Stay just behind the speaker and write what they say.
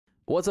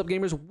What's up,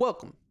 gamers?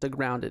 Welcome to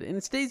Grounded. In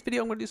today's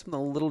video, I'm going to do something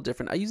a little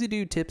different. I usually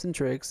do tips and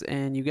tricks,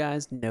 and you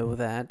guys know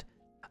that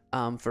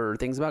for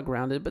things about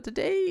Grounded. But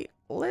today,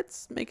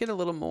 let's make it a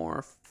little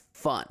more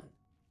fun.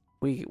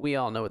 We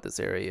all know what this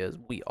area is.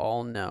 We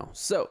all know.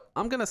 So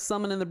I'm going to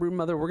summon in the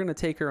Broodmother. We're going to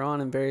take her on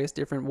in various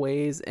different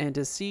ways, and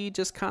to see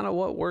just kind of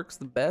what works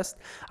the best.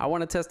 I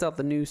want to test out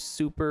the new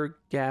super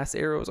gas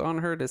arrows on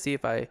her to see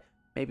if I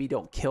maybe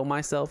don't kill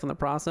myself in the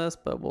process,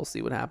 but we'll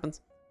see what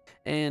happens.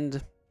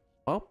 And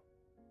well,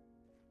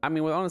 I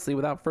mean, honestly,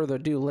 without further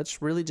ado,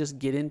 let's really just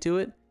get into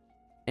it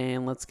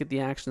and let's get the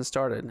action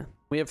started.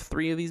 We have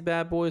 3 of these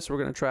bad boys, so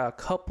we're going to try a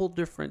couple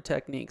different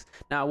techniques.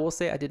 Now, I will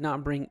say I did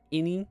not bring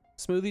any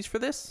smoothies for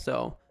this,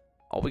 so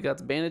all we got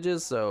is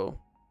bandages, so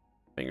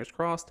fingers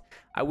crossed.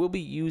 I will be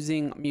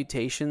using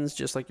mutations,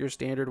 just like your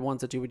standard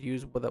ones that you would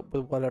use with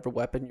whatever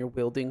weapon you're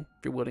wielding.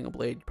 If you're wielding a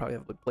blade, you probably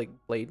have like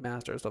Blade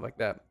Master or stuff like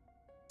that.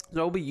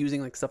 So I'll be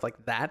using like stuff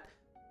like that.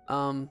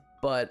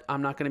 But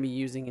I'm not going to be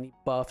using any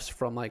buffs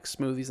from like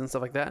smoothies and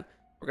stuff like that.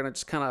 We're going to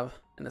just kind of,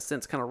 in a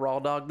sense, kind of raw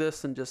dog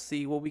this and just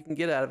see what we can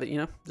get out of it, you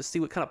know? Just see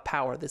what kind of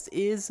power this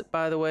is,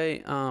 by the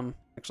way.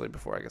 Actually,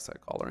 before I guess I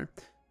call her in,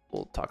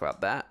 we'll talk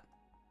about that.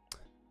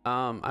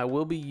 I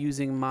will be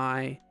using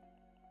my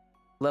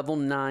level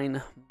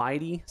 9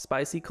 Mighty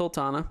Spicy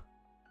Coltana.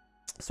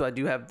 So I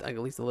do have at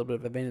least a little bit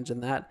of advantage in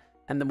that.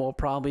 And then we'll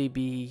probably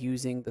be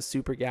using the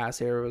super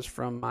gas arrows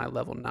from my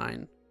level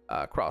 9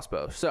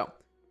 crossbow. So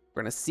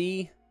we're going to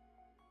see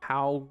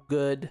how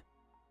good.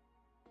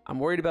 I'm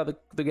worried about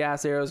the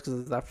gas arrows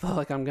because I feel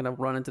like I'm gonna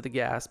run into the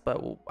gas,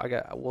 but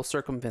we'll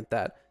circumvent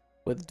that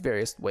with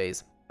various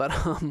ways. But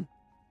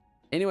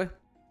anyway,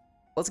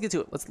 let's get to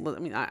it.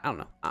 I don't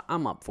know.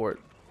 I'm up for it.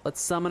 Let's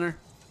summon her.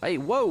 Hey,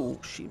 whoa!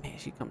 She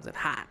comes in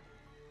hot.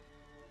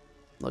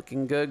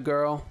 Looking good,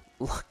 girl.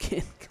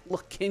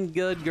 Looking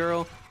good,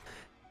 girl.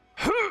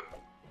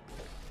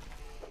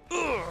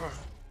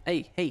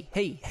 Hey,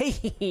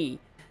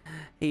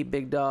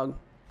 big dog.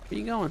 Where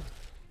you going?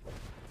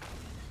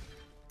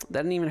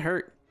 That didn't even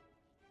hurt.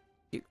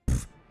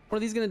 What are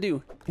these gonna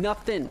do?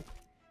 Nothing.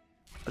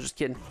 I was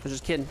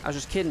just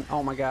kidding.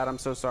 Oh my god, I'm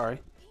so sorry.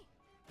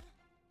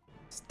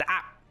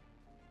 Stop.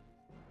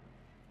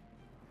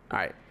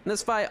 Alright. In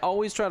this fight,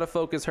 always try to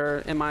focus her,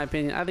 in my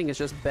opinion. I think it's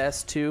just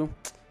best to.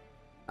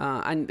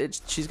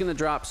 She's gonna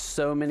drop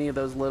so many of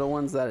those little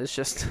ones that it's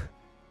just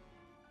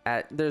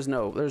there's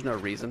no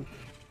reason.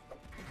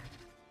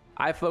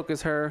 I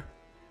focus her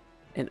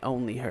and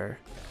only her.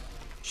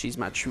 She's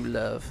my true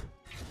love.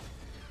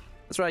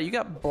 That's right, you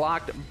got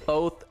blocked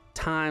both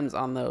times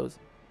on those,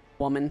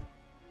 woman.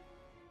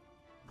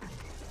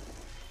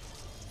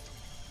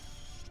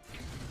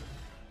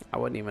 I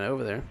wasn't even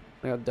over there.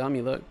 Look how dumb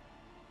you look.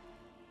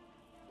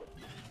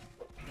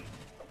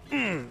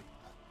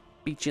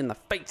 Beat you in the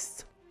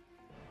face.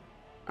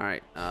 All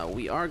right,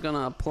 we are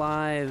gonna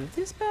apply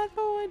this bad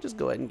boy. Just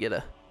go ahead and get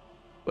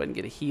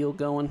a heal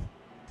going.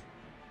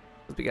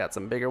 'Cause we got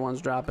some bigger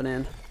ones dropping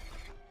in.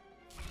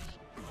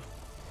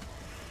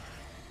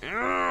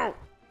 Ow!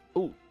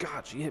 Oh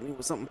god, she hit me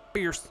with something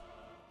fierce.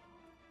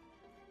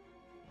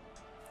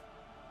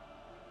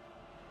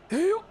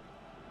 Help!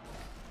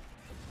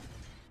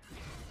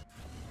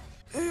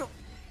 Help!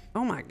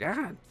 Oh my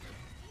god.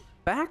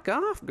 Back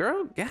off,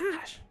 girl.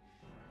 Gosh.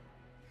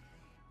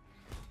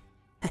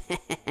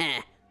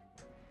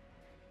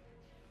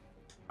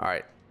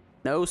 Alright.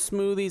 No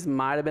smoothies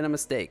might have been a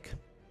mistake.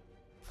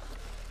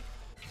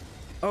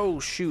 Oh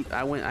shoot,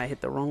 I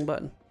hit the wrong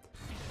button.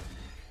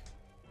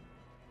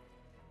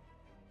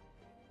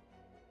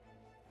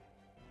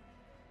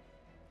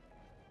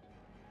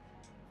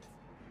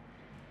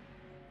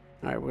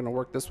 All right, we're gonna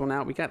work this one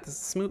out. We got this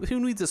smooth. Who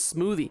needs a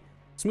smoothie?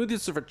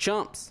 Smoothies are for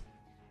chumps.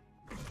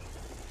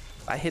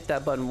 I hit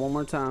that button one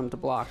more time to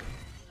block.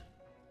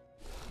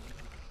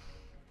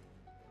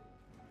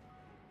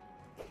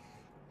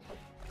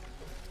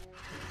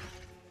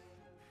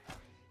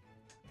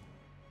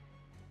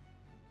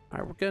 All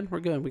right, we're good. We're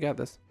good. We got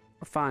this.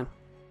 We're fine.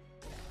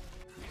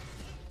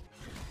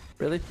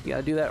 Really? You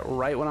gotta do that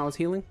right when I was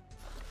healing?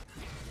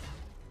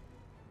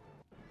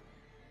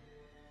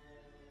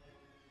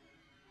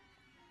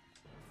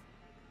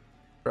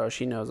 Bro,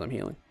 she knows I'm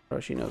healing. Bro,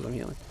 she knows I'm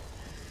healing.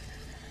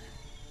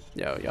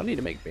 Yo, y'all need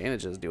to make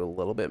bandages do a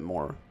little bit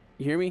more.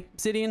 You hear me,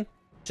 Obsidian?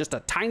 Just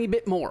a tiny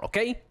bit more,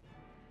 okay?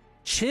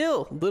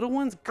 Chill, little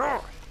ones.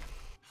 Go.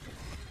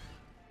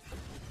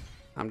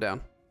 I'm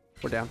down.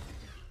 We're down.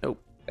 Nope.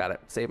 Got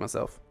it. Save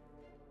myself.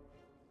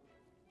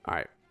 All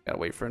right. Gotta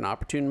wait for an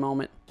opportune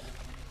moment.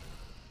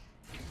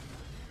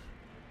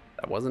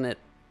 That wasn't it.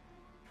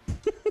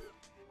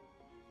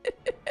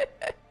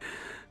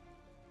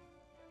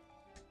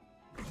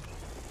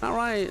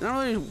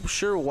 Not really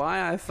sure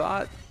why I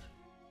thought.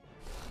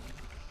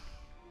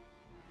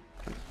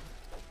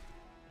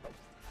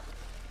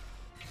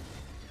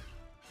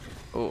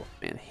 Oh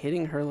man,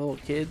 hitting her little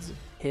kids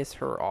piss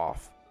her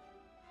off.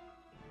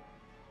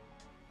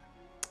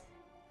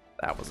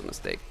 That was a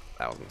mistake.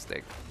 That was a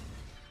mistake.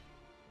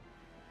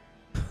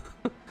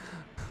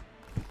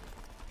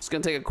 Just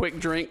gonna take a quick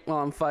drink while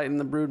I'm fighting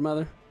the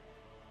Broodmother.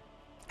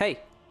 Hey,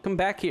 come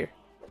back here.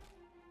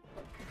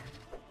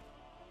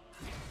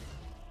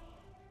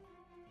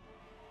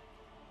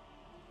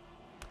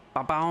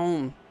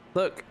 Ba-boom.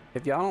 Look,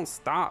 if y'all don't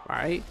stop,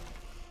 right?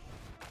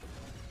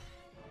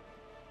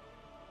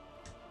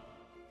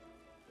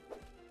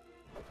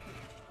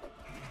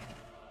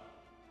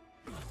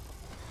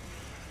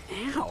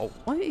 Ow,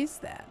 what is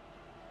that?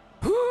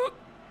 We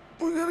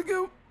gotta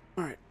go.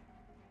 All right.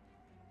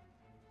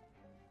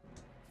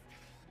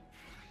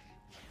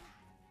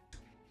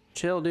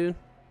 Chill, dude.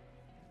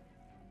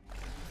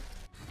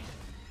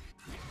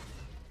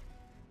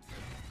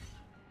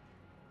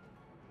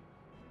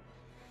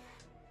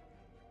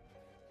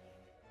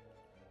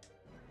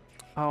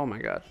 Oh my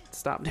God,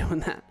 stop doing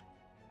that.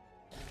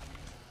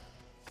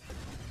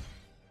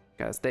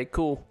 Gotta stay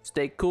cool.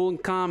 Stay cool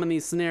and calm in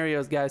these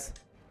scenarios, guys.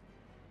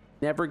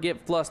 Never get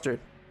flustered.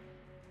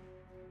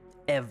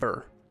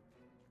 Ever.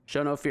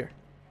 Show no fear.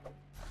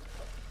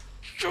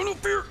 Show no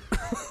fear!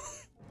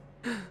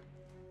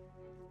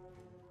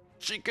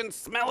 She can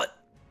smell it.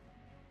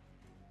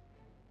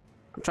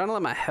 I'm trying to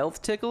let my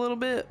health tick a little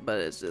bit, but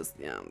it's just,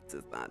 yeah, I'm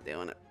just not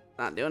doing it.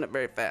 Not doing it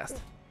very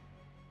fast.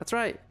 That's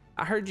right.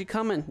 I heard you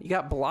coming. You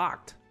got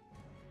blocked.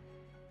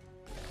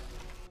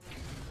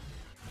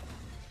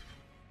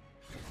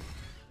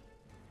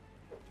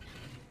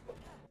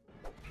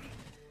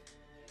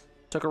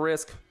 Took a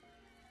risk.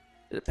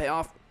 Did it pay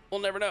off?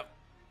 We'll never know.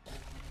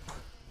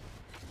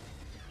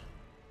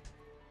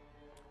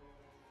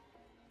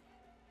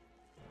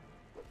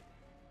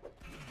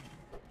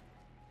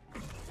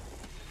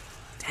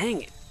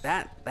 Dang it.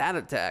 That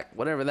attack,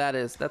 whatever that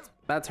is,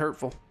 that's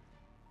hurtful.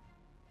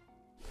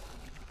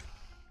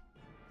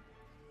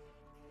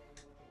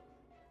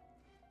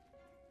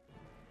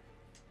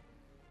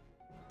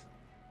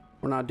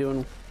 We're not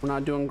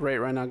doing great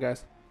right now,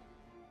 guys.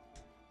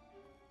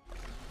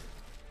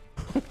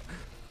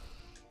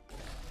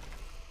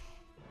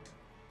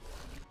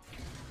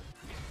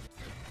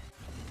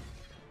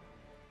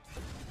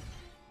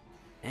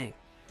 Dang.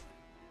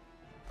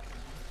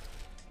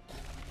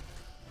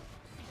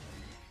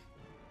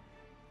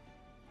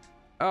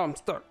 Oh, I'm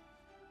stuck.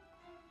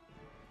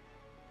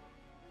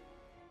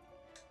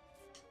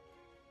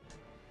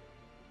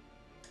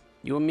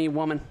 You and me,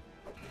 woman.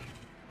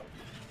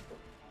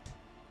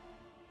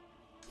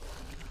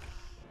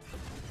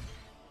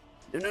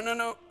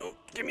 No. Oh,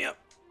 give me up.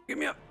 Give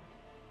me up.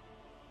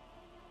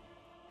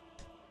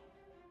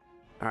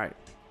 All right.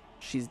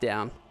 She's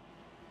down.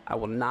 I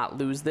will not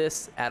lose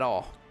this at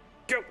all.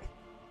 Go.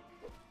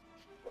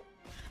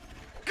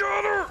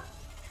 Got her.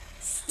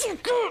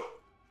 Stick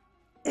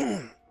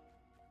it.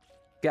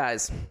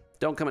 Guys,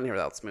 don't come in here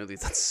without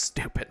smoothies. That's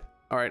stupid.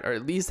 All right, or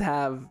at least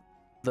have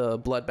the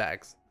blood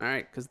bags. All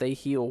right, because they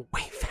heal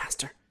way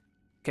faster.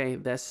 Okay,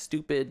 that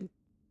stupid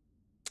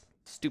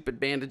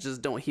bandages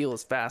don't heal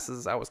as fast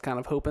as I was kind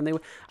of hoping they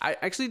would.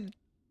 I'm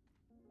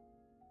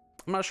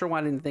not sure why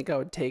I didn't think I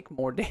would take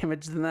more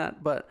damage than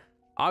that, but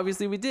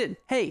obviously we did.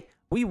 Hey,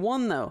 we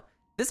won though.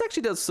 This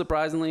actually does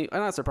surprisingly,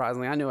 not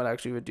surprisingly, I knew it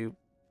actually would do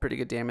pretty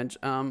good damage.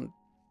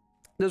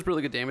 Does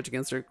really good damage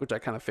against her, which I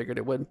kind of figured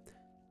it would.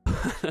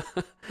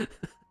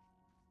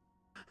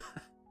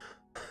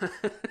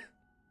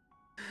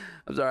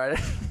 I'm sorry.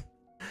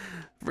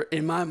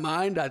 In my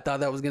mind, I thought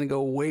that was gonna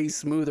go way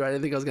smoother. I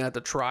didn't think I was gonna have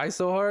to try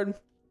so hard.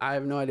 I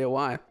have no idea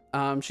why.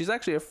 She's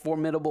actually a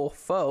formidable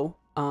foe,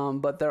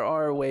 but there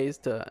are ways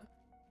to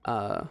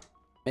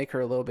make her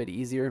a little bit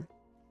easier.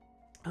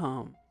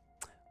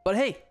 But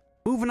hey,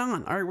 moving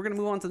on. All right, we're gonna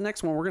move on to the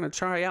next one. We're gonna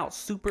try out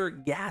super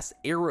gas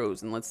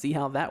arrows, and let's see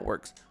how that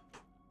works.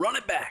 Run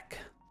it back.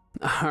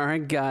 All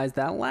right, guys,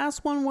 that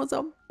last one was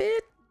a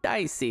bit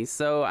dicey.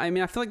 So, I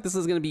mean, I feel like this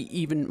is going to be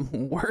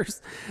even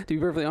worse, to be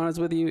perfectly honest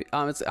with you.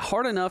 It's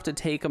hard enough to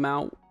take them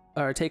out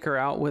or take her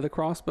out with a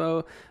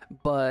crossbow,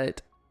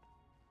 but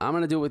I'm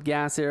going to do it with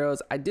gas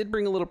arrows. I did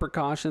bring a little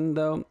precaution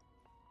though.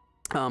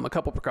 A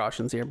couple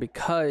precautions here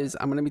because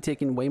I'm going to be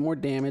taking way more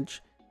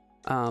damage.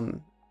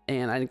 And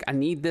I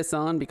need this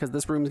on because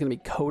this room is going to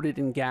be coated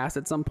in gas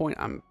at some point.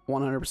 I'm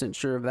 100%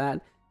 sure of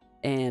that.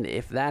 And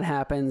if that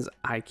happens,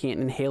 I can't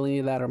inhale any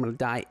of that or I'm going to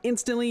die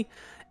instantly.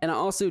 And I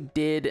also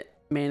did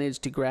manage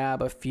to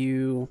grab a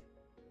few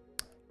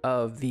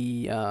of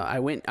the, I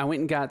went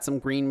and got some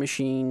Green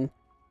Machine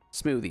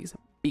smoothies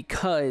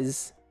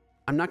because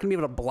I'm not going to be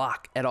able to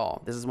block at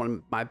all. This is one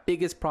of my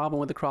biggest problem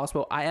with the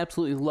crossbow. I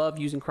absolutely love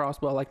using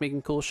crossbow. I like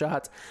making cool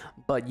shots,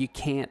 but you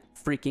can't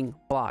freaking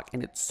block.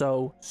 And it's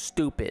so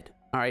stupid.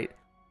 All right.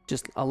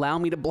 Just allow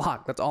me to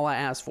block. That's all I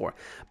asked for.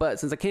 But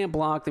since I can't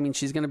block, I mean,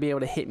 she's going to be able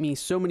to hit me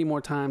so many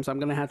more times. So I'm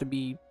going to have to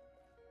be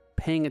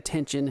paying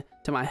attention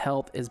to my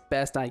health as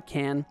best I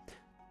can.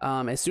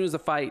 As soon as the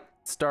fight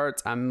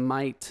starts, I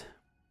might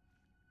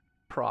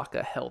proc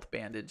a health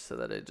bandage so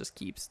that it just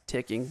keeps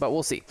ticking. But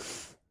we'll see.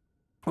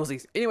 We'll see.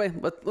 Anyway,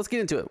 let's get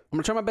into it. I'm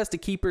going to try my best to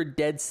keep her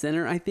dead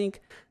center, I think.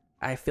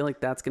 I feel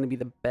like that's going to be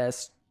the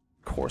best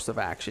course of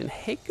action.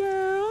 Hey,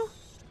 girl.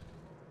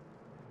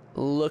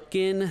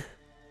 Looking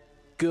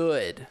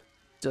good,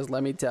 just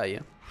let me tell you.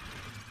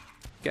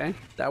 Okay,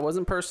 that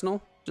wasn't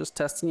personal, just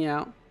testing you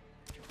out.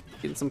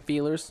 Getting some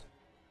feelers.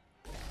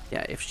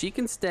 Yeah, if she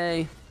can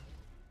stay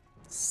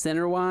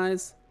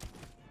center-wise,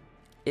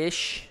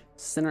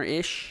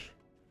 center-ish,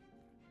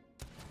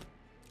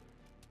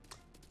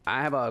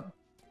 I have a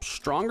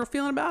stronger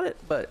feeling about it,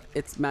 but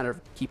it's a matter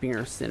of keeping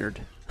her centered.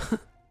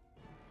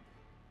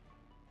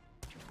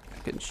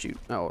 Couldn't shoot.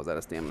 Oh, was that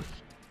a stamina?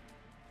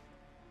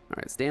 All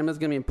right, stamina's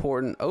gonna be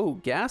important. Oh,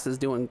 gas is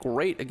doing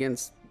great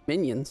against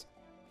minions,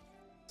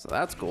 so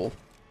that's cool.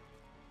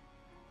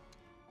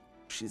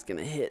 She's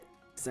gonna hit.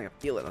 I can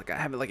feel it, like I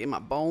have it like in my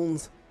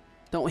bones.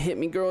 Don't hit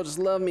me, girl, just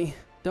love me.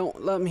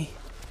 Don't love me.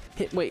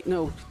 Hit, wait,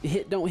 no,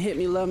 hit, don't hit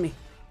me, love me.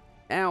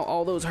 Ow,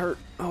 all those hurt.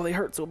 Oh, they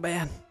hurt so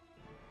bad.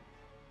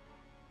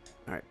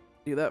 All right,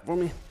 do that for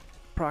me.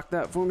 Proc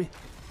that for me.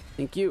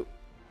 Thank you.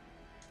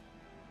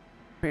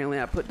 Apparently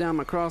I put down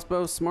my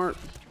crossbow, smart.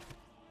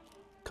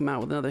 Come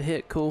out with another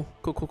hit, cool.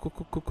 Cool, cool, cool,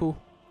 cool, cool, cool.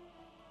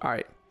 All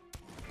right.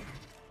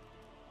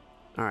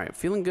 All right,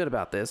 feeling good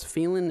about this.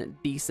 Feeling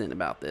decent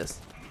about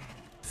this.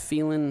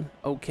 Feeling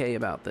okay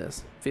about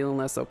this. Feeling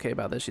less okay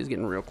about this. She's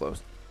getting real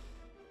close.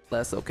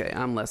 Less okay.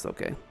 I'm less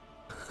okay.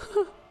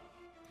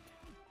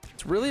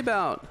 It's really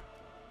about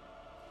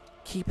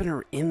keeping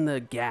her in the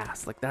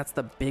gas. Like, that's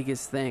the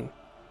biggest thing.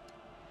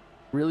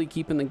 Really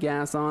keeping the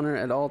gas on her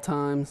at all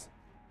times.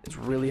 It's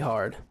really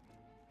hard.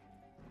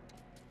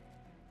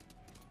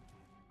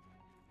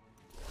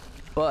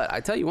 But I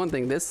tell you one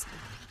thing, this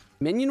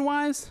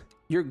minion-wise,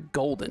 you're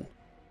golden.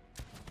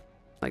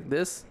 Like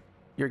this,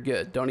 you're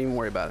good. Don't even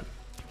worry about it.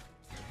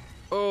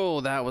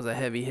 Oh, that was a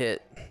heavy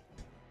hit.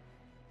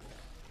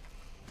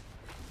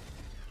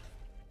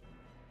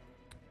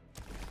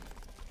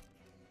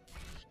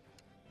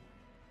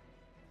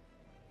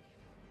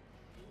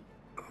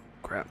 Oh,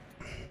 crap.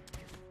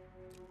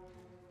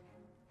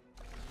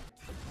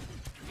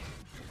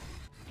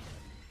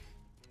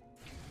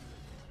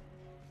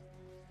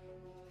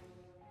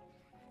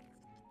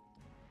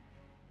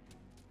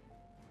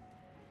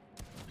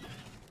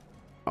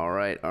 All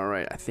right.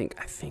 I think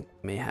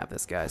we may have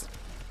this, guys.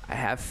 I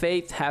have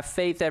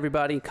faith,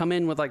 everybody. Come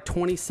in with like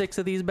 26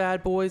 of these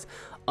bad boys.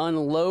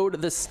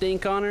 Unload the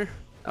stink on her.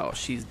 Oh,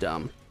 she's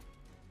dumb.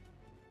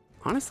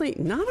 Honestly,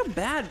 not a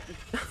bad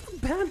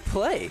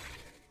play.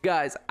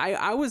 Guys,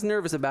 I was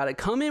nervous about it.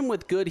 Come in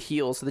with good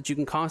heals so that you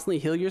can constantly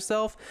heal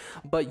yourself,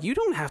 but you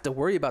don't have to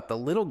worry about the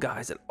little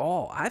guys at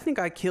all. I think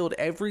I killed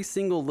every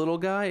single little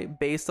guy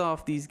based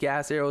off these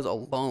gas arrows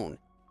alone.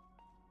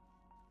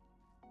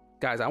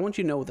 Guys, I want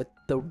you to know that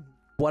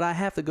what I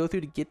have to go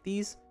through to get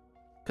these,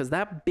 because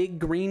that big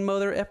green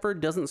mother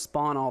effort doesn't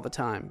spawn all the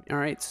time. All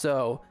right,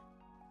 so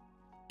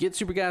get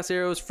super gas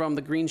arrows from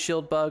the green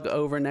shield bug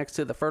over next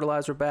to the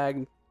fertilizer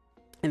bag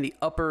in the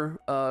upper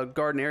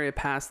garden area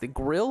past the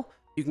grill.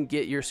 You can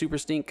get your super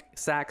stink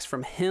sacks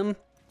from him.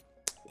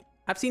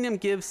 I've seen him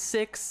give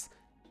 6.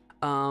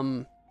 It's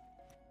not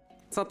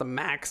the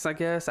max, I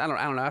guess. I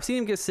don't know. I've seen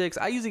him give 6.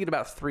 I usually get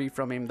about 3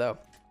 from him though.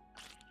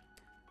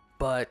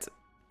 But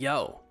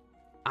yo,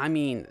 I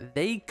mean,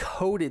 they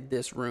coated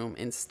this room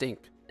in stink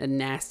and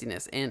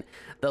nastiness, and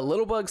the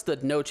little bugs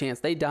stood no chance.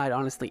 They died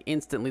honestly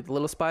instantly. The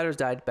little spiders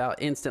died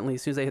about instantly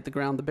as soon as they hit the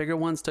ground. The bigger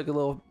ones took a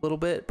little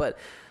bit, but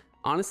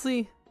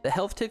honestly, the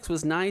health ticks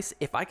was nice.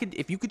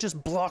 If you could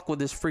just block with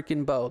this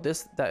freaking bow,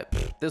 this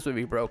would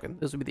be broken.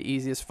 This would be the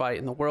easiest fight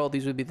in the world.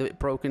 These would be the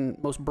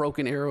most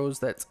broken arrows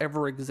that's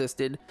ever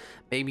existed.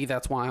 Maybe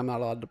that's why I'm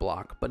not allowed to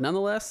block, but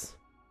nonetheless,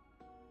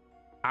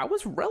 I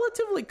was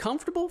relatively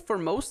comfortable for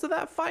most of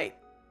that fight.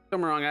 Don't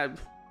get me wrong,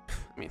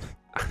 I mean,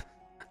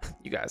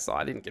 you guys saw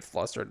I didn't get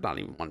flustered, not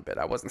even one bit.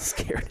 I wasn't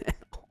scared at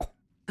all.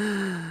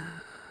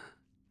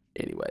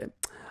 Anyway,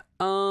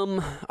 all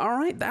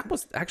right, that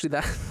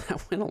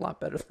went a lot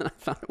better than I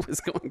thought it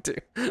was going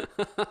to.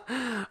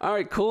 All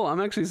right, cool.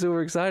 I'm actually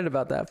super excited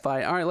about that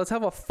fight. All right, let's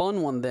have a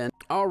fun one then.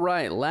 All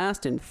right,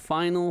 last and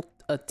final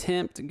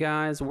attempt,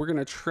 guys. We're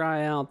gonna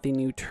try out the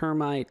new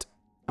termite.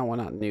 Oh, well,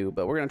 not new,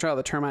 but we're gonna try out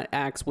the termite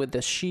axe with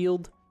the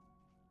shield,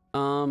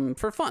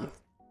 for fun.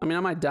 I mean, I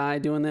might die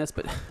doing this,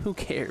 but who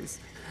cares?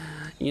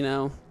 You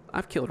know,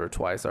 I've killed her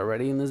twice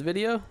already in this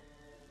video.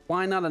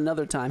 Why not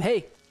another time?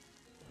 Hey,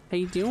 how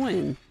you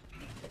doing?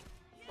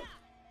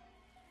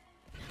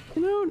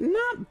 You know,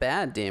 not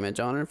bad damage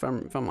on her if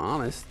I'm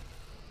honest.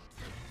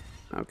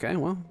 Okay,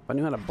 well, if I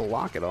knew how to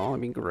block it all,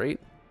 that'd be great.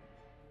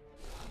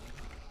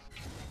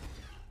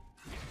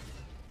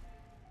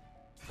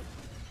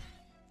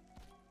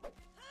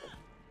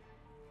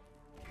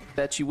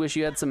 Bet you wish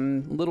you had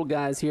some little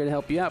guys here to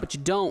help you out, but you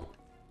don't.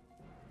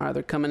 All right,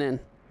 they're coming in.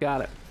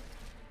 Got it.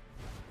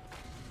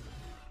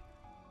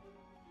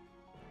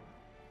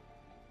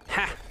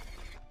 Ha!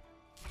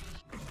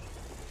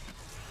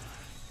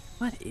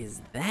 What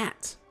is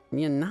that? Can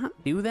you not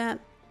do that?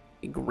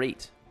 Be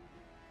great.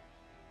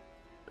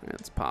 All right,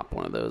 let's pop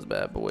one of those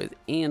bad boys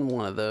and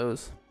one of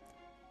those.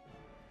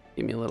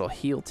 Give me a little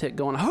heal tick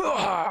going.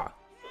 Man,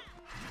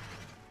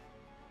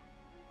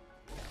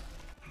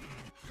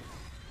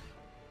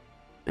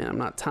 I'm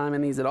not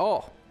timing these at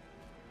all.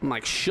 I'm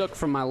like shook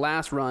from my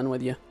last run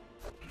with you.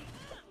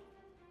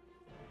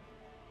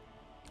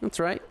 That's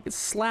right. Get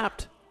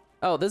slapped.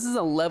 Oh, this is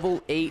a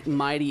level 8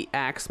 mighty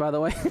axe, by the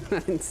way. I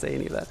didn't say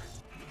any of that.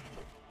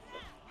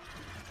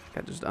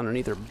 Got just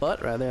underneath her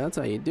butt right there. That's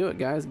how you do it,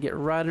 guys. Get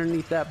right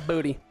underneath that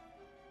booty.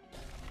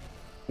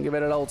 Give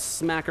it an old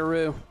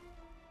smackaroo.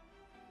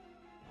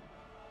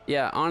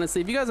 Yeah,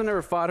 honestly, if you guys have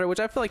never fought her, which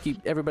I feel like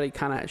everybody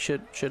kind of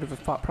should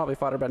have probably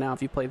fought her by now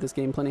if you played this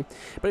game plenty.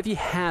 But if you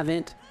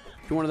haven't,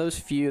 if you're one of those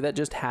few that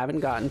just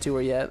haven't gotten to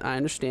her yet, I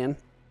understand.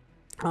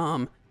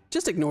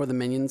 Just ignore the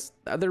minions.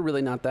 They're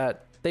really not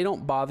that. They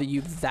don't bother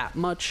you that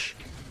much.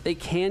 They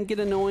can get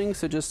annoying,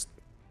 so just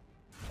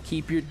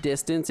keep your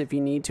distance if you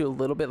need to a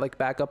little bit, like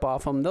back up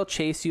off them. They'll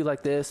chase you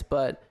like this,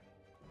 but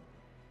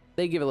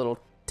they give a little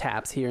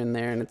taps here and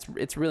there, and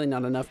it's really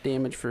not enough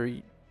damage for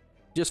you.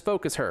 Just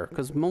focus her,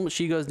 because the moment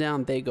she goes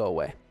down, they go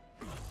away.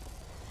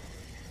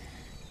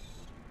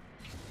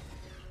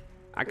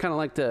 I kind of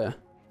like to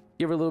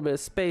give her a little bit of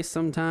space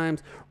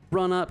sometimes.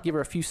 Run up, give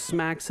her a few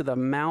smacks to the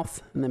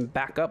mouth, and then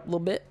back up a little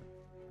bit.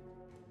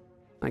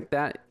 Like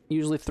that.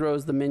 Usually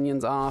throws the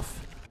minions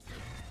off.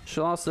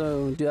 She'll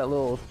also do that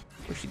little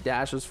where she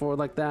dashes forward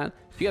like that.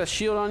 If you got a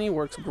shield on you,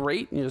 works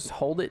great. You just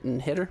hold it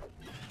and hit her.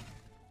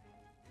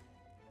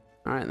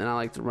 All right, then I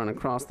like to run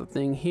across the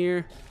thing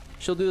here.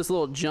 She'll do this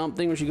little jump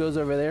thing when she goes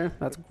over there.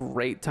 That's a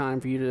great time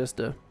for you to just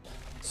to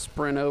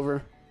sprint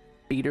over,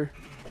 beat her.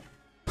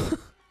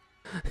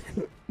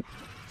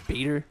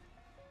 Beat her.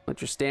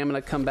 Let your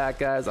stamina come back,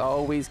 guys.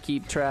 Always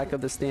keep track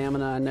of the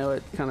stamina. I know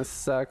it kind of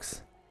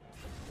sucks.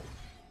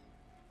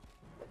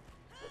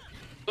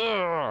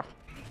 Ugh.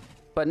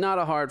 But not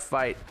a hard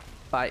fight.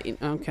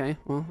 Okay,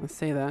 well, I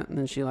say that, and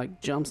then she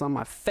like jumps on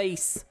my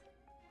face.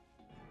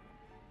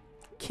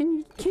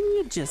 Can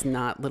you just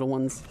not, little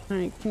ones? All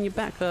right, can you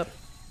back up?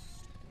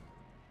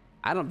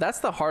 That's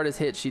the hardest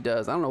hit she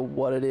does. I don't know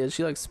what it is.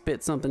 She like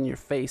spits something in your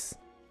face.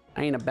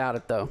 I ain't about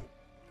it though.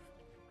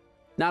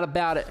 Not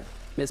about it,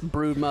 Miss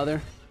Broodmother.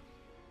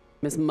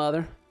 Miss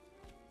Mother.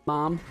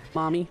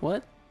 Mommy,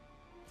 what?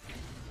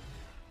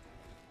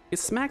 Get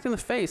smacked in the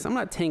face. I'm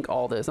gonna tank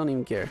all this. I don't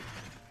even care.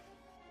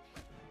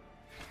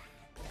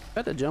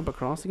 Got to jump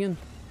across again?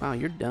 Wow,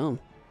 you're dumb.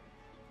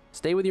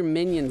 Stay with your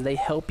minions. They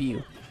help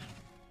you.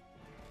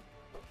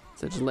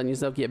 So just letting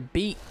yourself get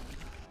beat.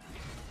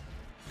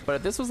 But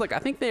if this was like, I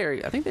think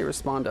they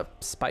respond to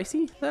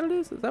spicy. Is that what it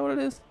is? Is that what it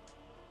is?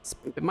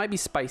 It might be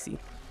spicy.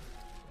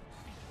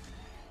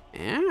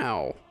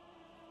 Ow.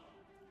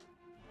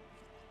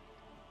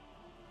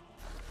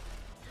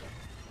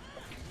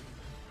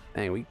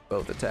 Dang, we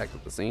both attacked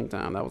at the same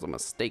time. That was a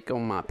mistake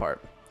on my part.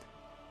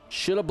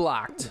 Should have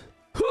blocked.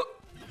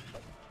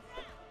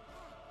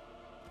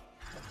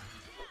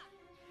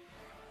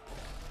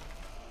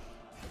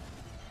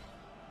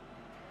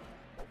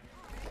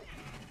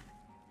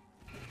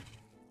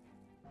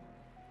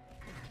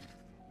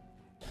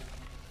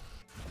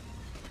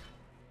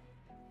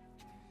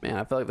 Man,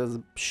 I feel like this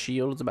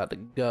shield is about to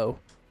go.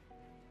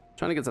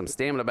 Trying to get some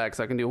stamina back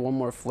so I can do one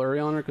more flurry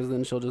on her, because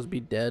then she'll just be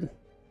dead.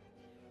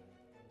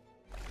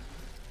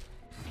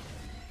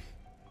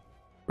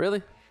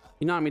 Really?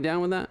 You knocked me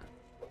down with that?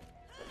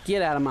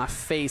 Get out of my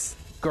face,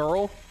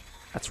 girl.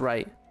 That's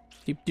right.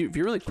 If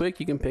you're really quick,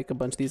 you can pick a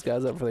bunch of these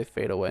guys up before they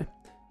fade away.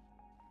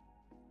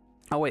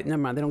 Oh wait,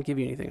 never mind. They don't give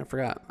you anything. I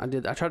forgot. I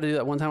tried to do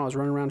that one time. I was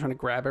running around trying to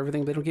grab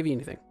everything. They don't give you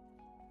anything.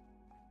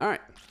 All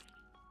right.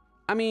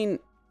 I mean,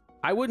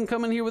 I wouldn't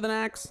come in here with an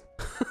axe.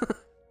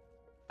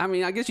 I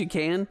mean, I guess you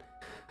can.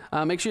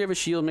 Make sure you have a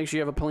shield. Make sure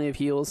you have plenty of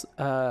heals.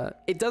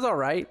 It does all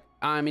right.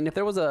 I mean, if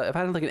I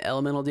had like an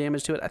elemental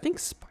damage to it, I think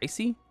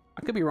spicy.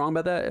 I could be wrong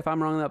about that. If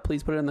I'm wrong about that,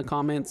 please put it in the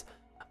comments.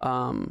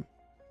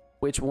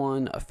 Which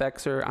one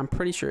affects her? I'm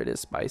pretty sure it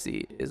is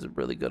spicy. Is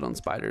really good on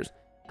spiders.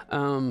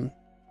 I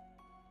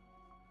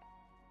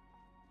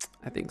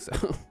think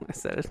so. I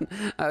said it.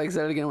 I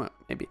said it again.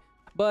 Maybe.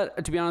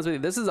 But to be honest with you,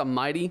 this is a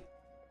mighty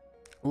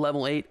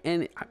level 8,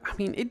 and I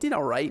mean, it did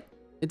all right.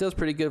 It does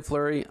pretty good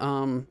flurry.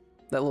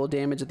 That little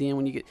damage at the end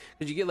when you get,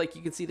 because you get like,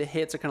 you can see the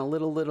hits are kind of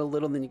little,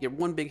 then you get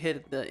one big hit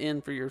at the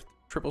end for your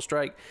triple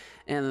strike,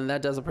 and then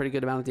that does a pretty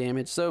good amount of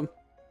damage. So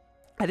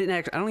I don't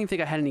even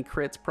think I had any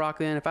crits proc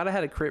then. If I'd have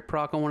had a crit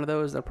proc on one of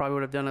those, I probably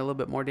would have done a little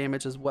bit more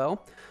damage as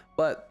well.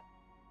 But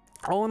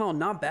all in all,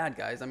 not bad,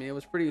 guys. I mean, it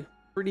was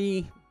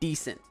pretty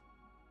decent.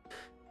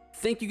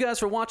 Thank you guys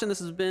for watching. This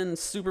has been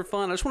super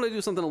fun. I just want to do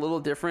something a little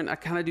different. I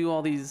kind of do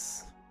all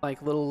these like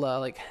little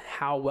like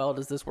how well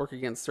does this work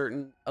against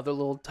certain other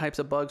little types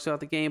of bugs throughout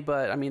the game.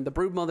 But I mean, the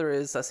Broodmother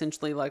is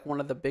essentially like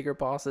one of the bigger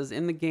bosses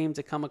in the game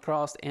to come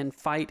across and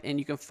fight, and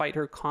you can fight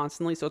her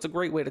constantly, so it's a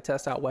great way to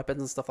test out weapons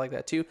and stuff like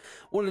that too.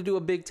 Wanted to do a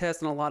big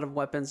test on a lot of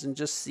weapons and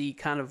just see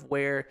kind of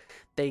where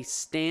they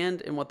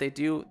stand and what they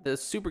do. The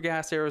super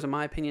gas arrows, in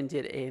my opinion,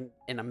 did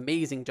an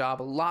amazing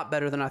job, a lot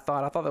better than I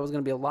thought. I thought that was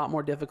going to be a lot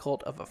more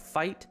difficult of a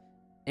fight,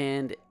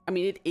 and I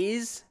mean, it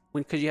is,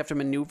 because you have to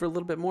maneuver a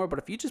little bit more. But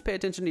if you just pay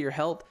attention to your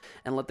health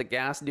and let the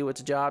gas do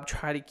its job,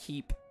 try to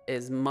keep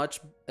as much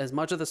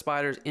of the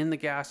spiders in the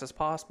gas as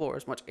possible, or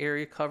as much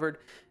area covered,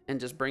 and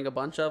just bring a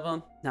bunch of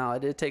them. Now,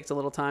 it takes a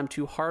little time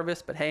to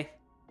harvest, but hey,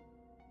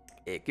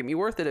 it can be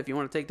worth it if you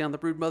want to take down the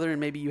Broodmother and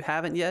maybe you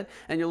haven't yet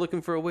and you're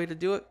looking for a way to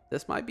do it.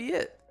 This might be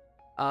it.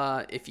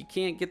 If you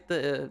can't get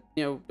the,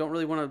 don't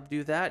really want to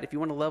do that. If you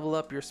want to level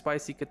up your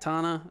spicy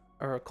katana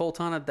or a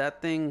Koltana,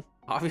 that thing,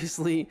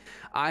 obviously,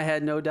 I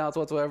had no doubts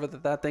whatsoever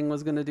that that thing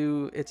was going to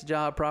do its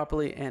job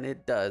properly, and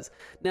it does.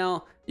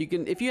 Now, you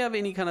can, if you have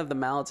any kind of the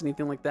mallets,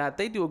 anything like that,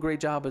 they do a great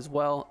job as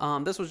well.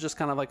 This was just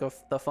kind of like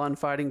the fun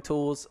fighting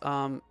tools.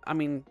 I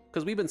mean,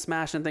 because we've been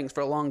smashing things for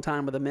a long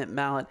time with a mint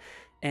mallet,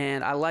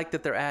 and I like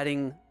that they're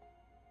adding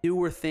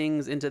newer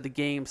things into the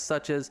game,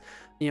 such as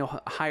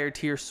higher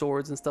tier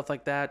swords and stuff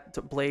like that,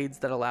 to blades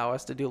that allow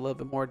us to do a little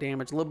bit more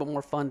damage, a little bit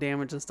more fun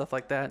damage and stuff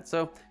like that.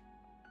 So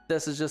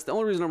this is just the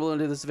only reason I'm willing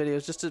to do this video,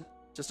 is just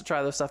to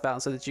try this stuff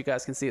out so that you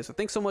guys can see it. So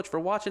thanks so much for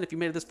watching. If you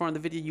made it this far in the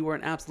video, you are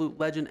an absolute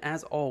legend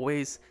as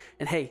always.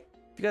 And hey,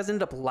 if you guys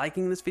ended up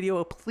liking this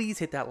video, please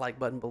hit that like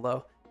button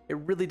below. It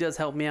really does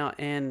help me out,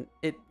 and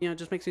it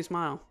just makes me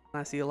smile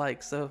when I see a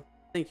like. So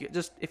thank you.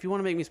 Just if you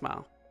want to make me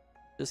smile,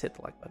 just hit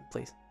the like button,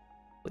 please.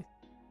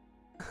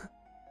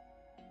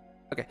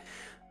 Okay.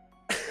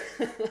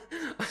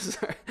 I'm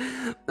sorry.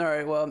 All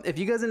right, well, if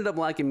you guys ended up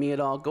liking me at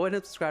all, go ahead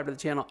and subscribe to the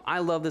channel. I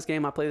love this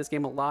game. I play this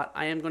game a lot.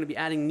 I am going to be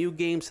adding new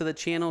games to the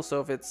channel,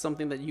 so if it's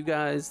something that you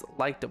guys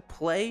like to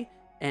play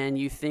and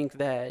you think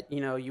that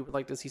you would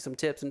like to see some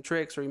tips and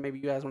tricks, or maybe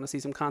you guys want to see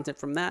some content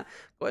from that,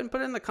 go ahead and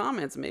put it in the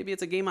comments. Maybe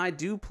it's a game I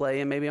do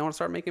play and maybe I want to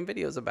start making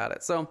videos about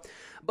it. So,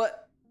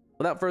 but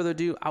without further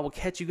ado, I will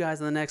catch you guys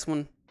in the next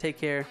one. Take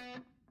care.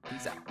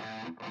 Peace out.